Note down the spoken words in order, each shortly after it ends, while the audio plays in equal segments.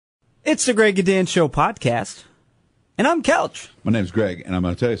It's the Greg and Dan Show podcast, and I'm Couch. My name's Greg, and I'm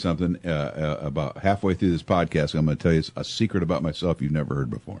going to tell you something. About halfway through this podcast, I'm going to tell you a secret about myself you've never heard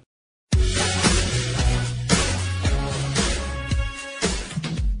before.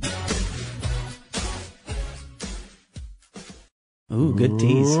 Ooh, good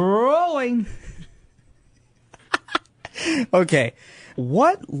tease. Rolling. Okay,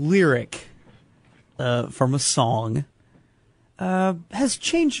 what lyric from a song has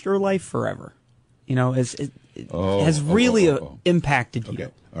changed your life forever? You know, has really impacted you. Okay,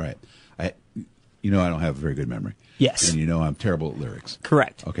 all right. I don't have a very good memory. Yes. And I'm terrible at lyrics.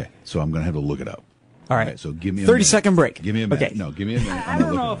 Correct. Okay, so I'm going to have to look it up. All right. So give me a 30-second break. Give me a minute. Okay. No, give me a minute. I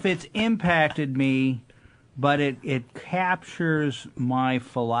don't know if it's impacted me, but it captures my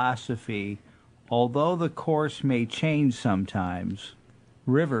philosophy. Although the course may change sometimes,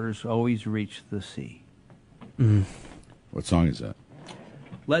 rivers always reach the sea. What song is that?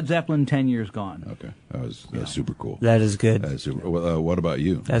 Led Zeppelin, 10 Years Gone. Okay, that was super cool. That is good. That is super. What about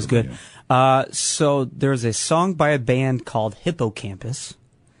you? That's What good. about you? So there's a song by a band called Hippocampus.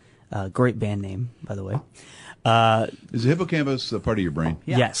 Great band name, by the way. Is the hippocampus a part of your brain?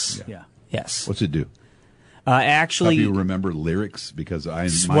 Yeah. Yes. Yeah. Yes. What's it do? Actually, Help you remember lyrics? Because it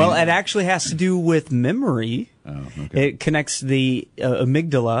actually has to do with memory. Oh, okay. It connects the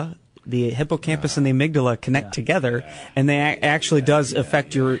amygdala, the hippocampus and the amygdala connect together, and they actually does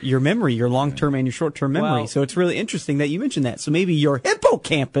affect your memory, your long-term and your short-term memory. Well, so it's really interesting that you mentioned that. So maybe your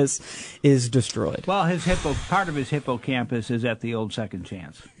hippocampus is destroyed. Well, part of his hippocampus is at the old Second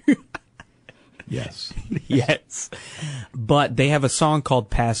Chance. Yes. Yes. But they have a song called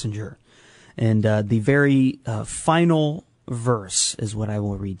Passenger. And the very final verse is what I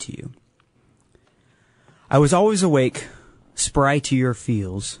will read to you. I was always awake, spry to your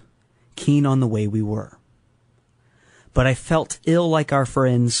feels, keen on the way we were. But I felt ill like our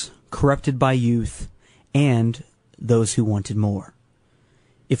friends, corrupted by youth, and those who wanted more.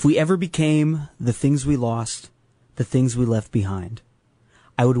 If we ever became the things we lost, the things we left behind,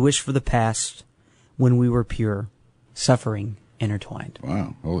 I would wish for the past when we were pure, suffering intertwined.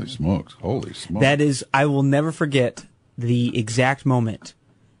 Wow. Holy smokes. That is, I will never forget the exact moment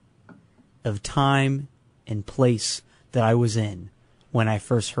of time and place that I was in when I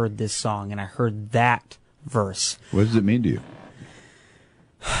first heard this song and I heard that verse. What does it mean to you?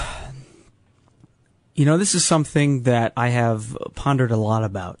 You know, this is something that I have pondered a lot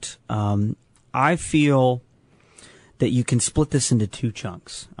about. I feel that you can split this into two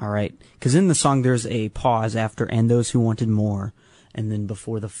chunks, all right? Because in the song there's a pause after, and those who wanted more, and then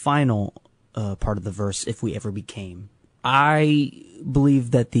before the final part of the verse, if we ever became. I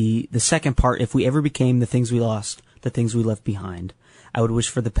believe that the second part, if we ever became the things we lost, the things we left behind, I would wish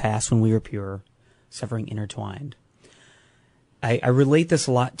for the past when we were pure, suffering intertwined. I relate this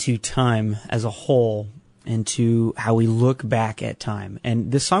a lot to time as a whole and to how we look back at time.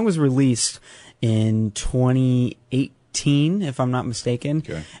 And this song was released in 2018, if I'm not mistaken.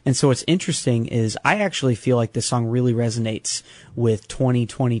 Okay. And so what's interesting is I actually feel like this song really resonates with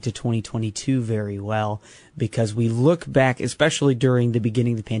 2020 to 2022 very well, because we look back, especially during the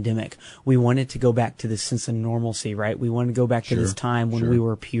beginning of the pandemic, we wanted to go back to this sense of normalcy, right? We wanted to go back to this time when we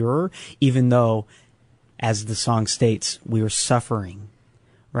were pure, even though, as the song states, we were suffering.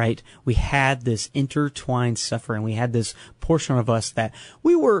 Right? We had this intertwined suffering. We had this portion of us that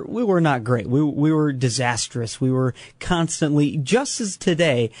we were not great. We were disastrous. We were constantly, just as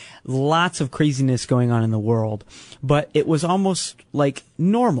today, lots of craziness going on in the world. But it was almost like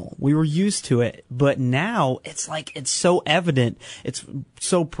normal. We were used to it. But now it's like it's so evident. It's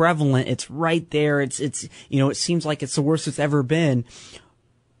so prevalent. It's right there. It seems like it's the worst it's ever been.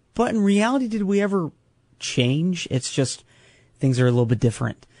 But in reality, did we ever change? It's just things are a little bit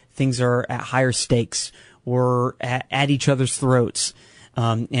different. Things are at higher stakes. We're at each other's throats.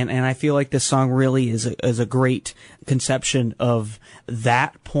 And I feel like this song really is a great conception of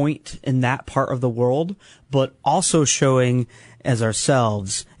that point in that part of the world, but also showing as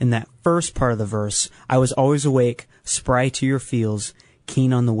ourselves in that first part of the verse, I was always awake, spry to your feels,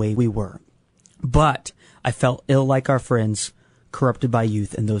 keen on the way we were. But I felt ill like our friends, corrupted by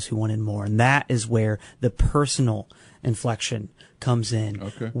youth and those who wanted more. And that is where the personal inflection comes in.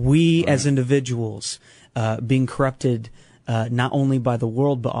 Okay. We as individuals, being corrupted not only by the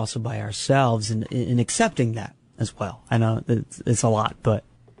world, but also by ourselves, and accepting that as well. I know it's a lot, but...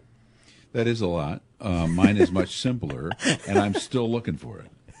 That is a lot. Mine is much simpler, and I'm still looking for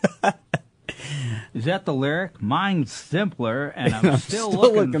it. Is that the lyric? Mine's simpler, and I'm still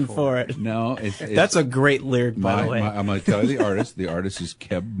looking for it. No, that's a great lyric, by the way. I'm going to tell you the artist. The artist is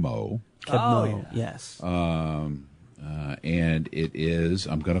Keb Mo. Keb Mo, yes. And it is,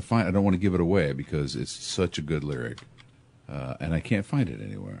 I'm going to find, I don't want to give it away because it's such a good lyric. And I can't find it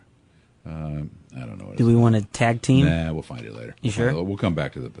anywhere. I don't know what Do we want to tag team? Nah, we'll find it later. You sure? We'll come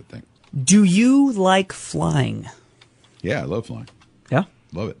back to the thing. Do you like flying? Yeah, I love flying. Yeah?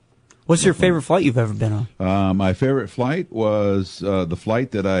 Love it. What's your favorite flight you've ever been on? My favorite flight was the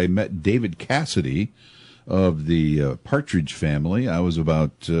flight that I met David Cassidy of the Partridge Family. I was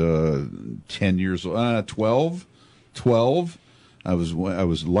about 10 years old, 12. I was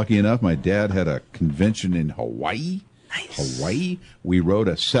lucky enough. My dad had a convention in Hawaii. Nice. Hawaii. We rode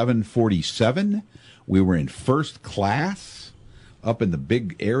a 747. We were in first class up in the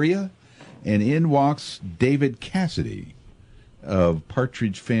big area, and in walks David Cassidy of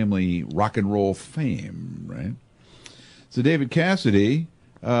Partridge Family rock and roll fame, right? So David Cassidy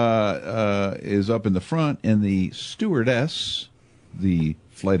is up in the front, and the stewardess, the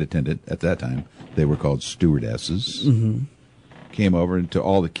flight attendant at that time, they were called stewardesses, came over and to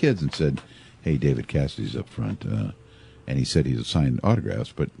all the kids and said, "Hey, David Cassidy's up front," and he said he's signed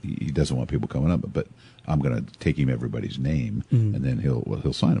autographs, but he doesn't want people coming up. But I'm going to take him everybody's name, and then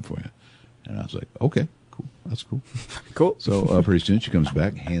he'll sign them for you. And I was like, okay. Cool. That's cool. Cool. So pretty soon she comes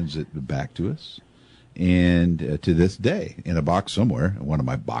back, hands it back to us. And to this day, in a box somewhere, in one of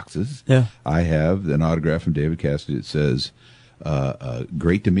my boxes, I have an autograph from David Cassidy that says,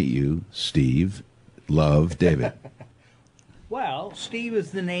 "Great to meet you, Steve. Love, David." Well, Steve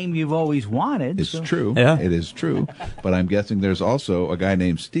is the name you've always wanted. It's so. true. Yeah. It is true. But I'm guessing there's also a guy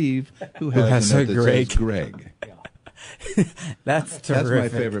named Steve who has a note that says Greg. That's terrific. That's my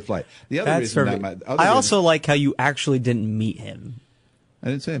favorite flight. The other That's reason terrific. I also like how you actually didn't meet him. I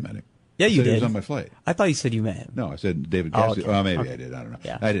didn't say I met him. Yeah, you I said did. He was on my flight. I thought you said you met him. No, I said David Cassidy. okay. Oh, maybe Okay. I did. I don't know.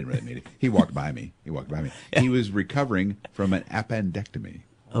 Yeah. I didn't really meet him. He walked by me. He was recovering from an appendectomy,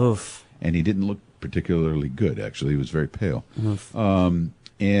 Oof. and he didn't look particularly good. Actually, he was very pale. Oof.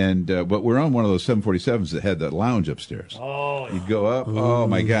 But we're on one of those 747s that had that lounge upstairs. Oh, you go up. Ooh. Oh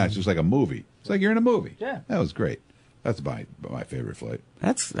my gosh, it was like a movie. It's like you're in a movie. Yeah, that was great. That's my favorite flight.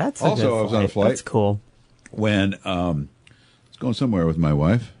 That's a Also, good I was on a flight. That's cool. When I was going somewhere with my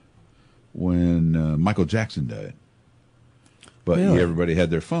wife when Michael Jackson died. But Really? everybody had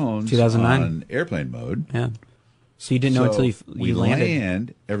their phones 2009? on airplane mode. Yeah. So you didn't know until we you landed.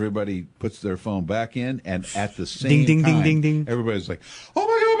 land, everybody puts their phone back in, and at the same Ding, ding, ding, time, ding, ding. everybody's like, "Oh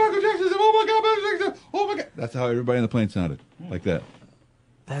my God, Michael Jackson! Oh my God, Michael Jackson! Oh my God!" That's how everybody in the plane sounded, like that.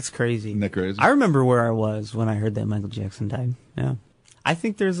 That's crazy. Isn't that crazy? I remember where I was when I heard that Michael Jackson died. Yeah. I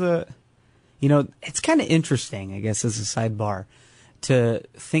think there's it's kind of interesting, I guess, as a sidebar, to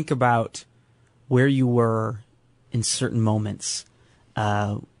think about where you were in certain moments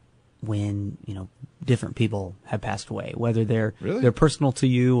when, different people have passed away, whether they're personal to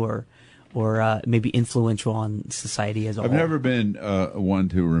you or maybe influential on society as a whole. I've never been one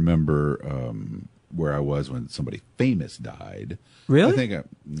to remember where I was when somebody famous died. Really? I think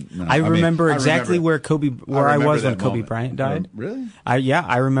I remember exactly where I was when Kobe moment. Bryant died. Really?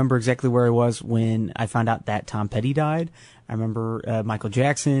 I remember exactly where I was when I found out that Tom Petty died. I remember Michael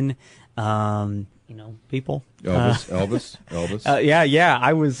Jackson, people. Elvis. Yeah.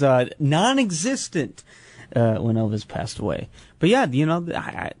 I was non-existent when Elvis passed away. But yeah,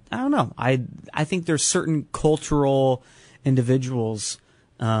 I don't know. I think there's certain cultural individuals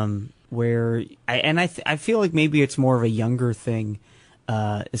where I feel like maybe it's more of a younger thing,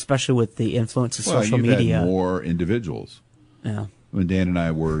 especially with the influence of social media. Had more individuals. Yeah. When Dan and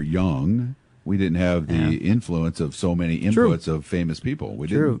I were young, we didn't have the influence of so many inputs of famous people. We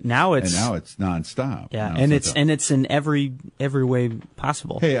didn't. Now it's nonstop. Yeah, now and it's in every way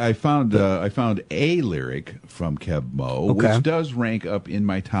possible. Hey, I found a lyric from Keb Mo, which does rank up in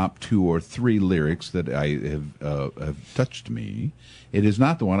my top 2 or 3 lyrics that I have touched me. It is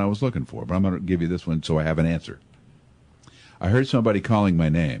not the one I was looking for, but I'm going to give you this one so I have an answer. I heard somebody calling my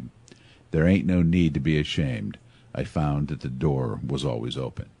name. There ain't no need to be ashamed. I found that the door was always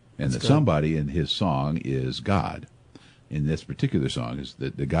open. And that somebody in his song is God. In this particular song, is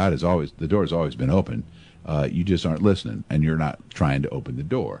that the door has always been open. You just aren't listening, and you're not trying to open the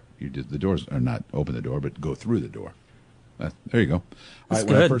door. The doors are not open the door, but go through the door. There you go.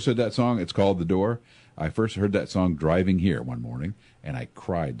 When I first heard that song, it's called The Door. I first heard that song driving here one morning, and I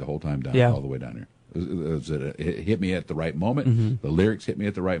cried the whole time down, all the way down here. It hit me at the right moment. Mm-hmm. The lyrics hit me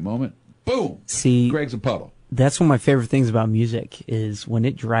at the right moment. Boom! See, Greg's a puddle. That's one of my favorite things about music is when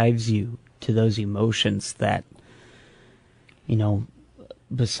it drives you to those emotions that,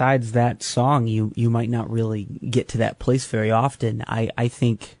 besides that song, you might not really get to that place very often. I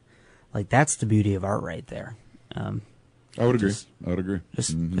think, like, that's the beauty of art right there. I would agree.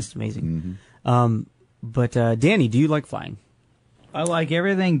 Just amazing. Mm-hmm. But Danny, do you like flying? I like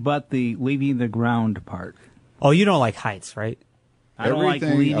everything but the leaving the ground part. Oh, you don't like heights, right? I don't like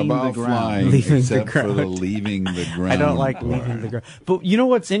Everything leaving about the ground. flying Leaving the except for the ground. leaving the ground. I don't like part. leaving the ground. But you know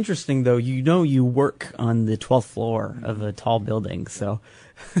what's interesting, though? You work on the 12th floor of a tall building, so...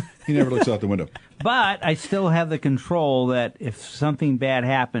 He never looks out the window. But I still have the control that if something bad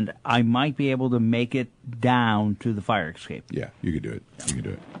happened, I might be able to make it down to the fire escape. Yeah, you could do it. You could do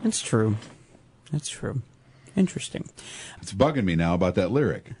it. That's true. That's true. Interesting. It's bugging me now about that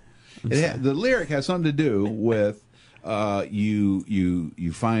lyric. The lyric has something to do with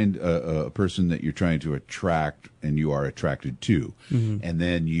you find a person that you're trying to attract and you are attracted to, and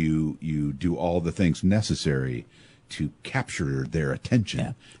then you do all the things necessary to capture their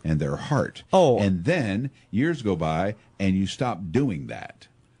attention and their heart. Oh. And then years go by and you stop doing that.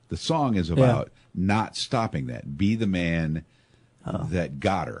 The song is about not stopping that. Be the man that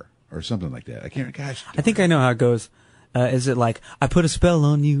got her, or something like that. I can't. Gosh, I think I know how it goes. Is it like, I put a spell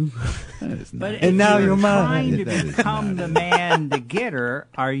on you? that is not. But And if now you're you're mine. trying to That is become not the it. man to get her,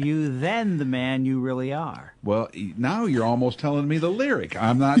 are you then the man you really are? Well, now you're almost telling me the lyric.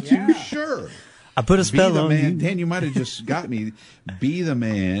 I'm not too sure. I put a Be spell the on man. you. Dan, you might have just got me. Be the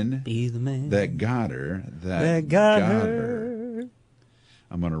man Be the man that got her. that got her.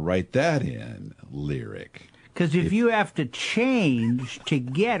 I'm going to write that in lyric. Because if you have to change to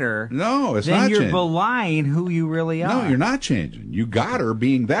get her, No, it's then not you're changing. belying who you really are. No, you're not changing. You got her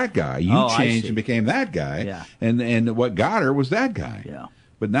being that guy. You Oh, I changed see. and became that guy. Yeah. And what got her was that guy. Yeah.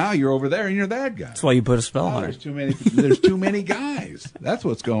 But now you're over there and you're that guy. That's why you put a spell Oh, on her. there's too many. There's too many guys. That's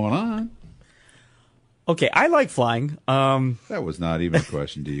what's going on. Okay, I like flying. That was not even a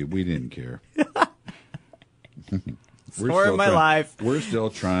question to you. We didn't care. Story of my life. We're still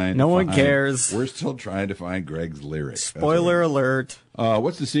trying. No to one find- cares. We're still trying to find Greg's lyric. That's Spoiler alert. what-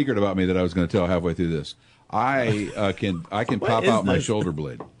 what's the secret about me that I was going to tell halfway through this? I can pop is out my this? shoulder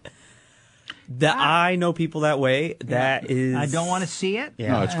blade. That I know people that way. That is. I don't want to see it.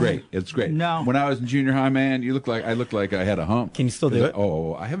 Yeah. No, it's great. It's great. No. When I was in junior high, man, I looked like I had a hump. Can you still do it?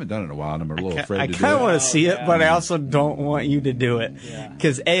 Oh, I haven't done it in a while, and I'm a little afraid I to do kind it. of want to see it, but I also don't want you to do it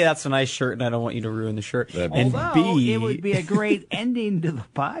because A, that's a nice shirt, and I don't want you to ruin the shirt. That'd be And Although B, it would be a great ending to the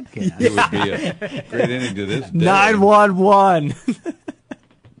podcast. It would be a great ending to this day. 911.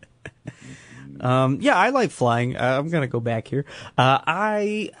 Yeah, I like flying. I'm gonna go back here.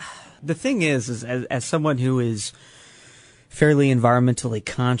 The thing is as someone who is fairly environmentally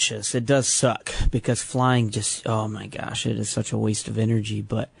conscious, it does suck because flying just, oh my gosh, it is such a waste of energy.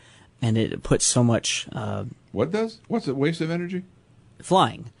 And it puts so much What does? What's a waste of energy?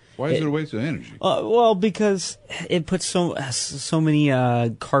 flying. Why is it a waste of energy? Well, because it puts so many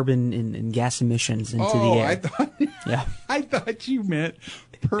carbon and gas emissions into the air. Yeah. I thought you meant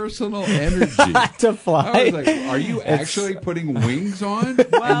personal energy. To fly. I was like, are you actually putting wings on and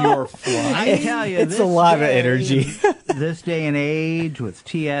you're I flying? tell you, It's a this lot of day- energy. This day and age with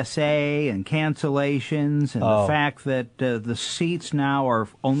TSA and cancellations and the fact that the seats now are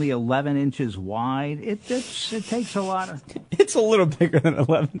only 11 inches wide, it takes a lot of. It's a little bigger than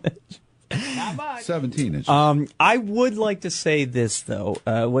 11 inches. Not much. 17 inches. I would like to say this though.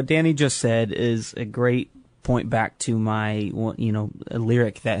 What Danny just said is a great point back to my, a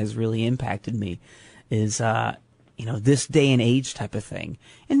lyric that has really impacted me. Is this day and age type of thing.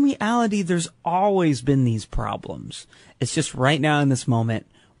 In reality, there's always been these problems. It's just right now in this moment,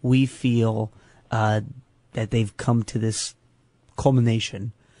 we feel that they've come to this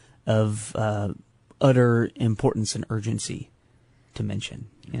culmination of utter importance and urgency to mention.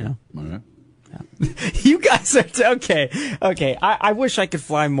 All right. You guys are okay. I wish I could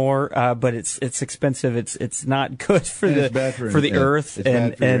fly more, but it's expensive. It's not good for And the it's bad for the earth it's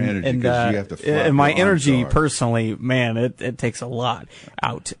bad for your energy 'cause you have to flap and my your energy arms hard. personally, man, it takes a lot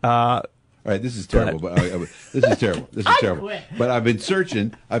out. All right, this is terrible. But this is terrible. This is terrible. But I've been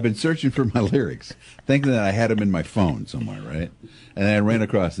searching for my lyrics, thinking that I had them in my phone somewhere, right? And I ran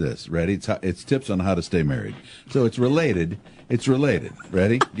across this. Ready? It's tips on how to stay married. So it's related. It's related.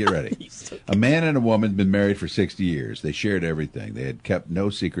 Ready? Get ready. A man and a woman had been married for 60 years. They shared everything. They had kept no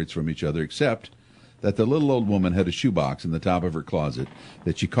secrets from each other except that the little old woman had a shoebox in the top of her closet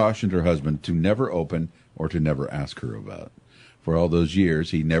that she cautioned her husband to never open or to never ask her about. For all those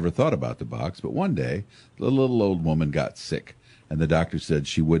years, he never thought about the box, but one day, the little old woman got sick, and the doctor said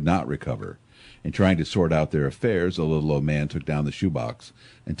she would not recover. In trying to sort out their affairs, the little old man took down the shoebox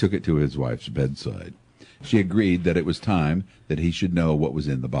and took it to his wife's bedside. She agreed that it was time that he should know what was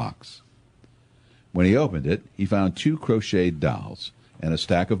in the box. When he opened it, he found 2 crocheted dolls and a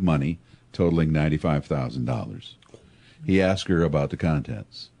stack of money totaling $95,000. He asked her about the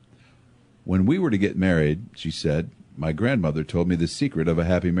contents. When we were to get married, she said, my grandmother told me the secret of a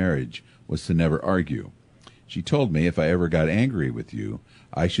happy marriage was to never argue. She told me if I ever got angry with you,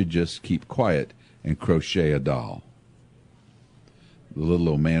 I should just keep quiet and crochet a doll. The little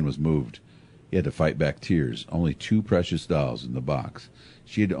old man was moved. He had to fight back tears. Only 2 precious dolls in the box.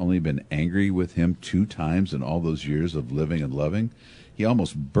 She had only been angry with him 2 times in all those years of living and loving. He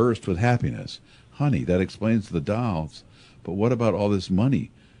almost burst with happiness. Honey, that explains the dolls. But what about all this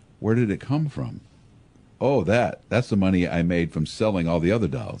money? Where did it come from? Oh, that's the money I made from selling all the other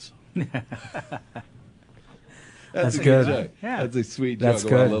dolls. That's good. Joke. Yeah. That's a sweet That's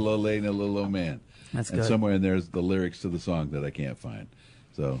joke about a good. little old lady and a little old man. That's And good. somewhere in there's the lyrics to the song that I can't find.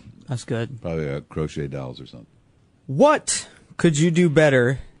 So That's good. probably crochet dolls or something. What could you do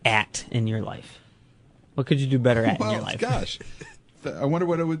better at in your life? What could you do better at in your Well, life? gosh, I wonder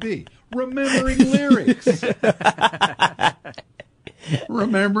what it would be. Remembering lyrics.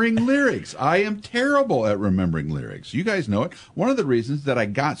 Remembering lyrics. I am terrible at remembering lyrics. You guys know it. One of the reasons that I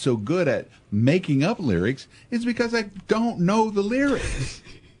got so good at making up lyrics is because I don't know the lyrics.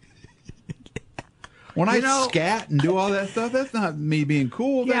 When I scat and do all that stuff, that's not me being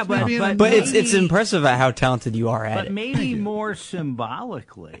cool. Yeah, That's me being a But it's Maybe- impressive at how talented you are at But it. maybe more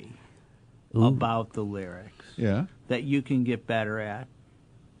symbolically about the lyrics Yeah. that you can get better at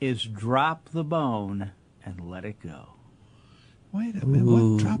is drop the bone and let it go. Wait a minute.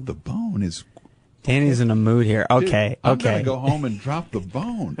 What? Drop the bone is... Danny's in a mood here. Dude, Okay, I'm okay. going to go home and drop the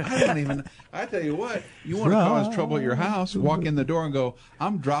bone. I don't even... I tell you what, you want to cause trouble at your house, walk in the door and go,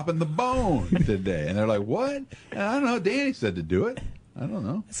 I'm dropping the bone today. And they're like, what? And I don't know. Danny said to do it. I don't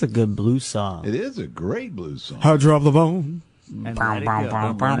know. It's a good blues song. It is a great blues song. I drop the bone And let it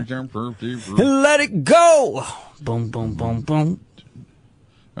go. and let it go. Boom, boom, boom, boom.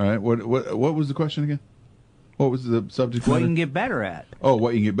 All right. What was the question again? What was the subject What you matter? can get better at. Oh,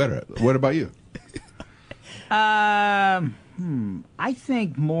 what you can get better at. What about you? I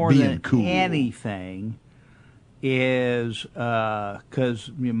think more Being than cool. anything is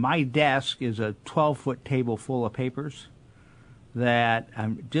because my desk is a 12-foot table full of papers that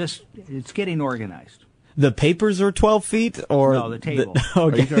it's getting organized. The papers are 12 feet, or No, the table. Are you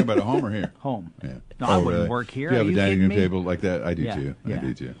Okay. talking about a home or here? Home. Yeah. No, I Oh, wouldn't really? work here. Do you have Are a you dining kidding room me? table like that? I do Yeah, too. I yeah.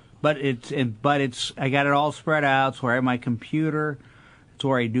 do too. But I got it all spread out. It's where I have my computer. It's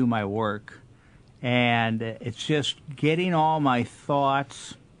where I do my work, and it's just getting all my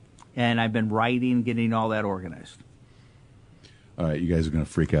thoughts. And I've been writing, getting all that organized. All right, you guys are going to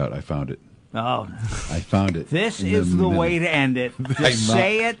freak out. I found it. Oh, I found it. this in is the middle. way to end it. I Just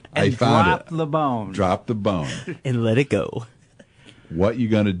say it I and found drop it. the bone. Drop the bone. and let it go. What you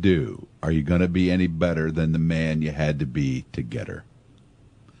going to do? Are you going to be any better than the man you had to be to get her?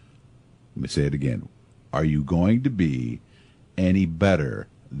 Let me say it again. Are you going to be any better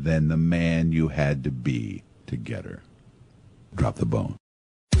than the man you had to be to get her? Drop the bone.